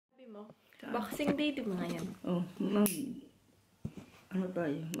Boxing Day, di ba ngayon? Oh, ano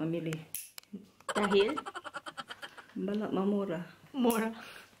tayo? Mamili. Dahil? Mamura. Mura.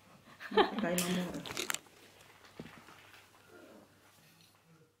 Tayo mamura.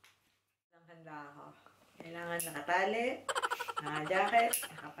 Handa ako. Kailangan nakatali, naka-jacket,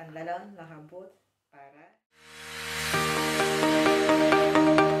 nakapantalon, naka-boot, para...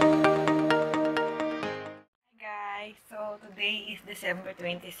 Hi guys! So, today is December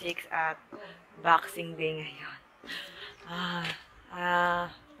 26 at Boxing Day ngayon.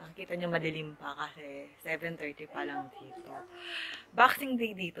 Nakikita nyo madilim pa kasi 7:30 pa lang dito. Boxing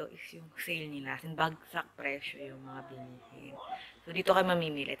Day dito is yung sale nila. Bagsak presyo yung mga bilihin. So, dito kayo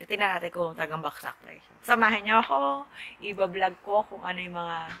mamimili. Titignan natin kung tagang bagsak presyo. Samahan nyo ako. Iba-vlog ko kung ano yung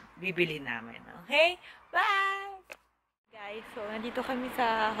mga bibili namin. Okay? Bye! Guys, so nandito kami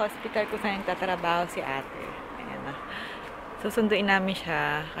sa hospital kung saan nagtatrabaho si ate. Ayan na. Susunduin namin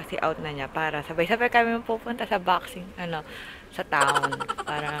siya kasi out na niya para sabay-sabay kami pupunta sa boxing, sa town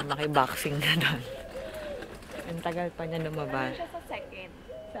para makiboxing na doon. Ang tagal pa niya lumabas. Siya sa second.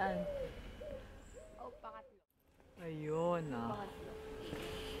 Saan? Oh, pangatlo. Ayun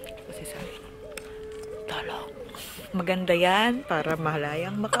Kasi sabi ko, talok. Maganda yan para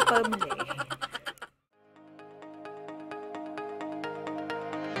mahalayang makapamili.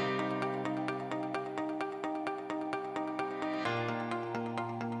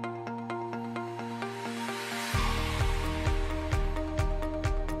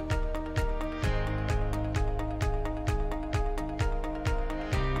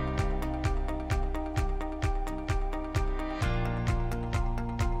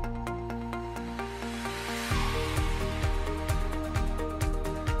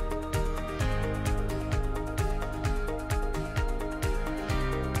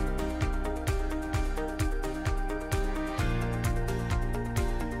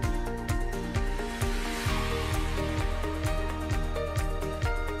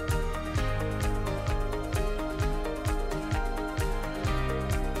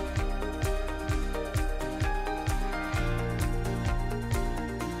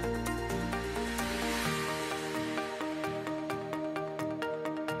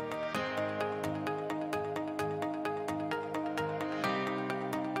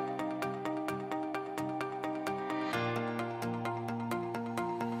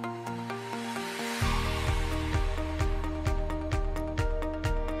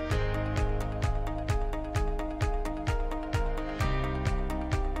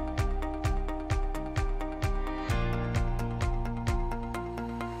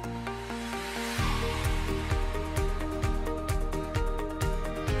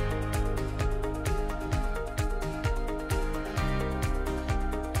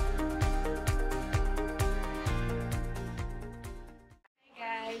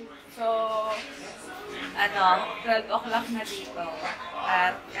 So, 12 o'clock na dito.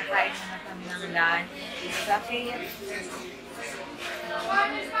 At kakain na kami ng lunch. Sa KFC.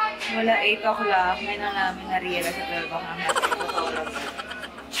 Mula 8 o'clock, may na namin na-realize sa 12 o'clock na tutulog.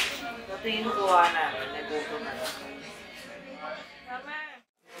 So, ito yung kuha namin. Nagutom na. Tama!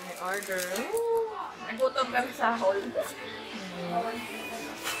 May order. Nagutom kami sa hall.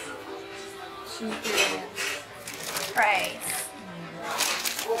 Chicken. Fries.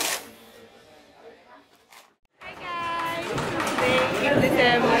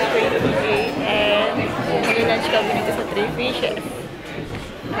 December 28 and mag-lunch kami dito sa 3 Fishes.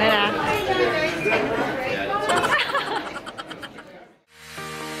 Tara!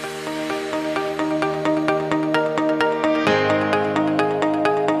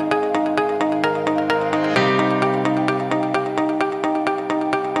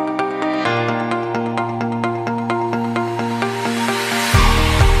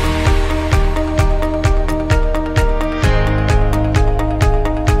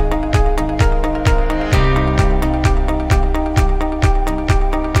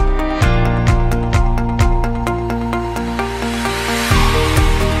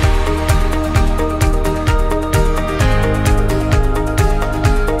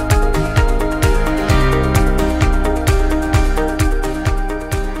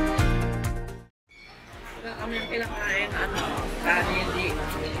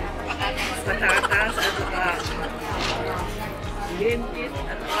 Patatas at saka green peas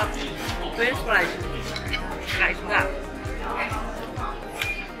at saka french fries. Guys na.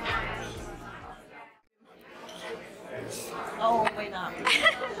 Okay na.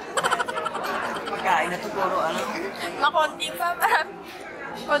 Pagkain na siguro, Makonti pa, ma'am.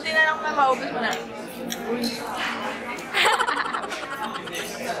 Konti na lang na maubos mo na.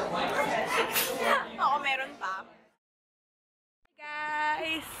 Ako meron pa.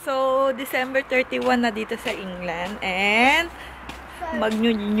 Hey guys! So, December 31 na dito sa England. And,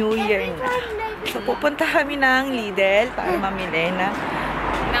 mag-New Year na. So, pupunta kami ng Lidl para mamili na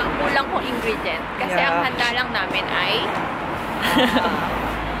Nang kulang kong ingredient. Kasi ang handa lang namin ay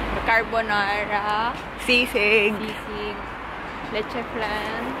carbonara, sisig, leche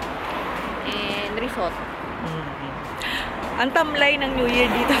flan, and risotto. Ang tamlay ng New Year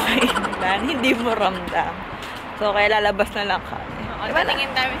dito sa England, hindi mo ramdam. So, kaya lalabas na lang kami. Diba tingin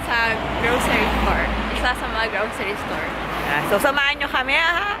namin sa grocery store. Isa sa mga grocery store. So, samahan nyo kami,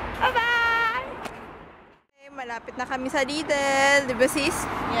 ha? Bye-bye! Okay, malapit na kami sa Lidl. Diba, sis?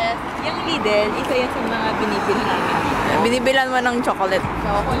 Yes. Yung Lidl, isa yan sa mga binibil namin dito. Binibilan mo ng chocolate.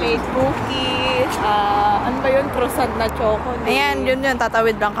 Chocolate, cookies, ano ba yun? Croissant na chocolate. Ayan, yun.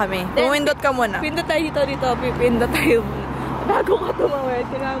 Tatawid lang kami. Pumindot ka muna. Pindot tayo dito. Pipindot tayo muna. Bago ka tumawid,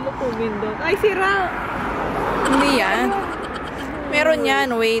 kailangan mo pumindot. Ay, sira! Hindi yan. Meron yan.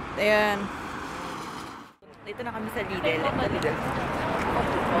 Wait. Ayan. Dito na kami sa Lidl.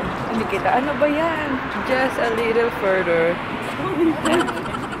 Hindi kita. Ano ba yan? Just a little further.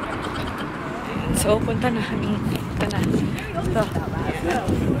 So, punta na kami. Ito na. Ito.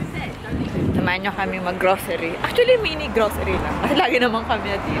 Samahan nyo kami mag-grocery. Actually, mini grocery lang. Kasi lagi naman kami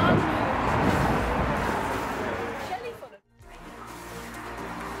na dito.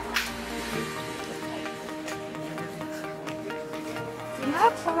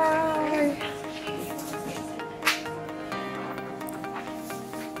 Sinapay!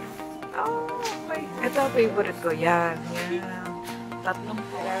 Oh, my. Ito ang favorite ko. Yan. Tatlong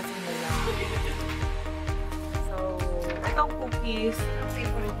piraso na lang. So, itong cookies,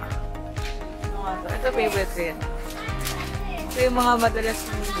 favorite ko. Ito favorite ko yan. Ito yung mga madalas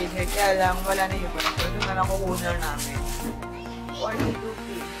kong bilhin. Kaya lang, wala na yung iba. Ito na lang kukunar namin. 42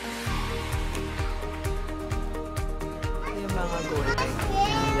 piece. Ito yung mga gold.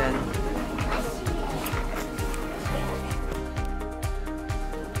 Yan.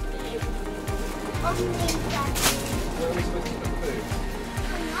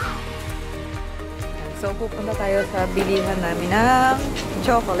 So, pupunta tayo sa bilihan namin ng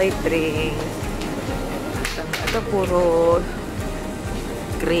chocolate drinks. Ito puro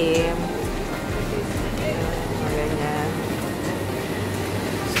cream. Ganyan.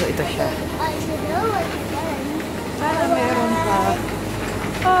 So, ito siya. Sana meron pa.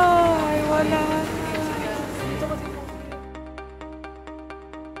 Ay, wala na.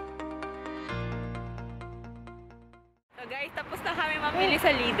 So guys, tapos na kami mamili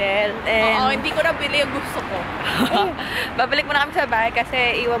sa Lidl. And Oo, hindi ko nabili yung gusto ko. babalik muna kami sa bahay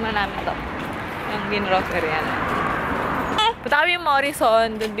kasi iwan na namin ito. Yung bin-grocery yan. Punta kami yung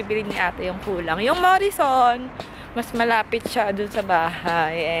Morrison, doon bibili ni ate yung kulang. Yung Morrison, mas malapit siya doon sa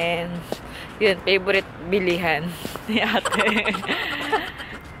bahay. And yun, favorite bilihan ni ate.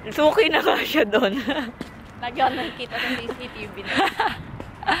 Suki na nga siya doon. Lagi ako nakikita sa CCTV na.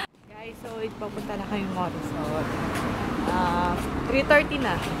 Guys, so papunta na kami Morrison. 3:30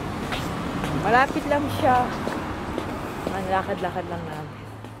 na. Malapit lang siya. Lakad-lakad lang namin.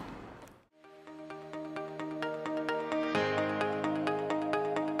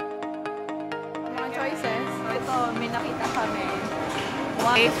 Mga choices. Ito, may nakita kami.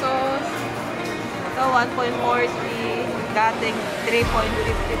 1 pesos. Ito, 1.40. Dating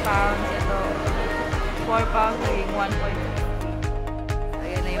 3.50 pounds. Ito, 4 pounds. Naging 1.50.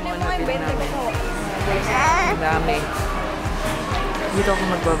 Ayan na yung mga nabili namin. Ang dami. Dito ako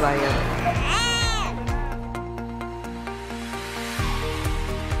magbabayad.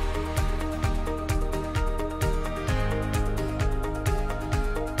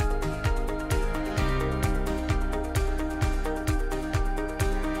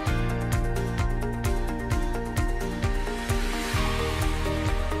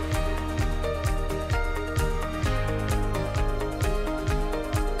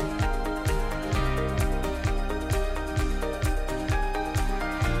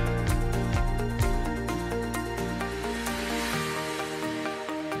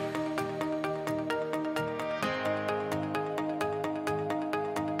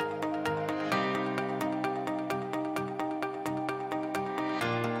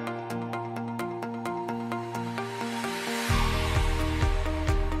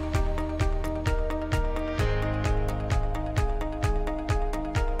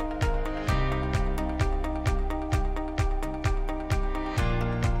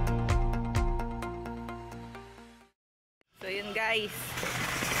 Guys,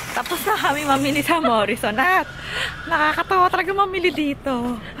 tapos na kami mamili sa Morrison at nakakatawa talaga mamili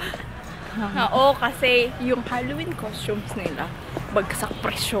dito. Oo, kasi yung Halloween costumes nila, bagsak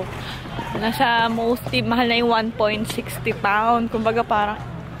presyo. Nasa mostly mahal na yung 1.60 pound. Kumbaga parang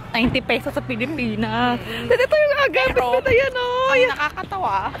 90 pesos sa Pilipinas. Ito yung agapit na yan, oh. Ay,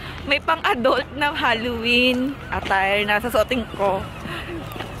 nakakatawa. May pang-adult na Halloween attire na sasuotin ko.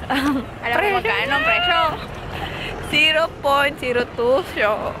 Alam mo magkano ang presyo? 0.02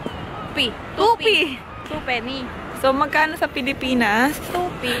 siya. 2p. 2 penny. So, magkano sa Pilipinas?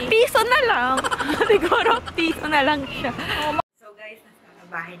 2p. Piso na lang. Siguro, piso na lang siya. So, guys, nasa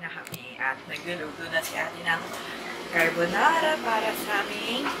bahay na kami at nagluluto na si ate ng carbonara para sa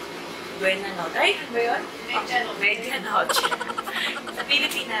aming Buena Noche. Ay, ano ba yun? Media Noche. Sa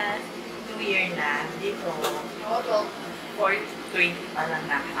Pilipinas, New Year na. Dito, 4:20 pa lang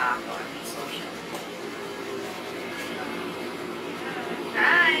nakahapon. So,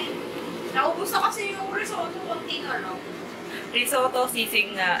 Hi! Naubos na kasi yung risotto konting ano. risotto,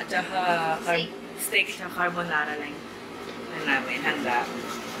 sisig nga, tsaka steak, tsaka carbonara lang namin, handa.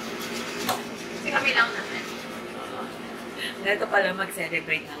 Kasi kami lang naman. Dito pala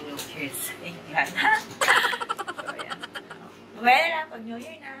mag-celebrate ng New Year's. Ayan. So, ayan. Well na, pag New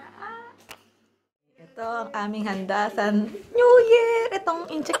Year na. Ito ang aming handa sa New Year. Itong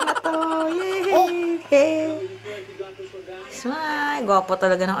incheck na to. Yay! Hey! Smile! Gwapo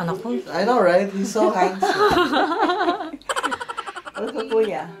talaga ng anak ko. I know, right? He's so handsome. Ano ka,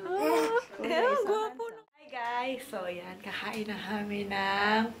 kuya? Gwapo na. Hi guys! So, yan. Kakain na kami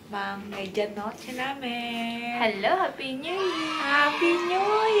ng pang-media noche namin. Hello, Happy New Year! Happy New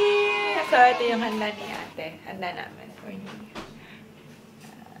Year! So, ito yung handa ni ate. Handa namin for New Year.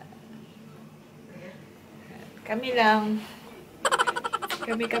 Kami lang.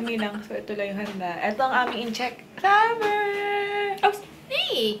 Kami lang. So, ito lang yung handa. Ito ang aming in-check. Summer! Oh,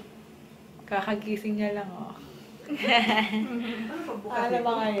 hey! Kakagising niya lang, oh. Ano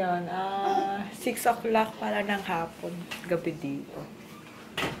ba ngayon? 6 o'clock pala ng hapon. Gabi dito.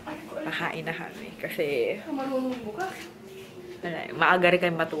 Nakain na kami. Kasi, wala, maaga rin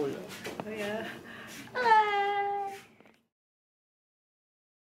kayo matulog.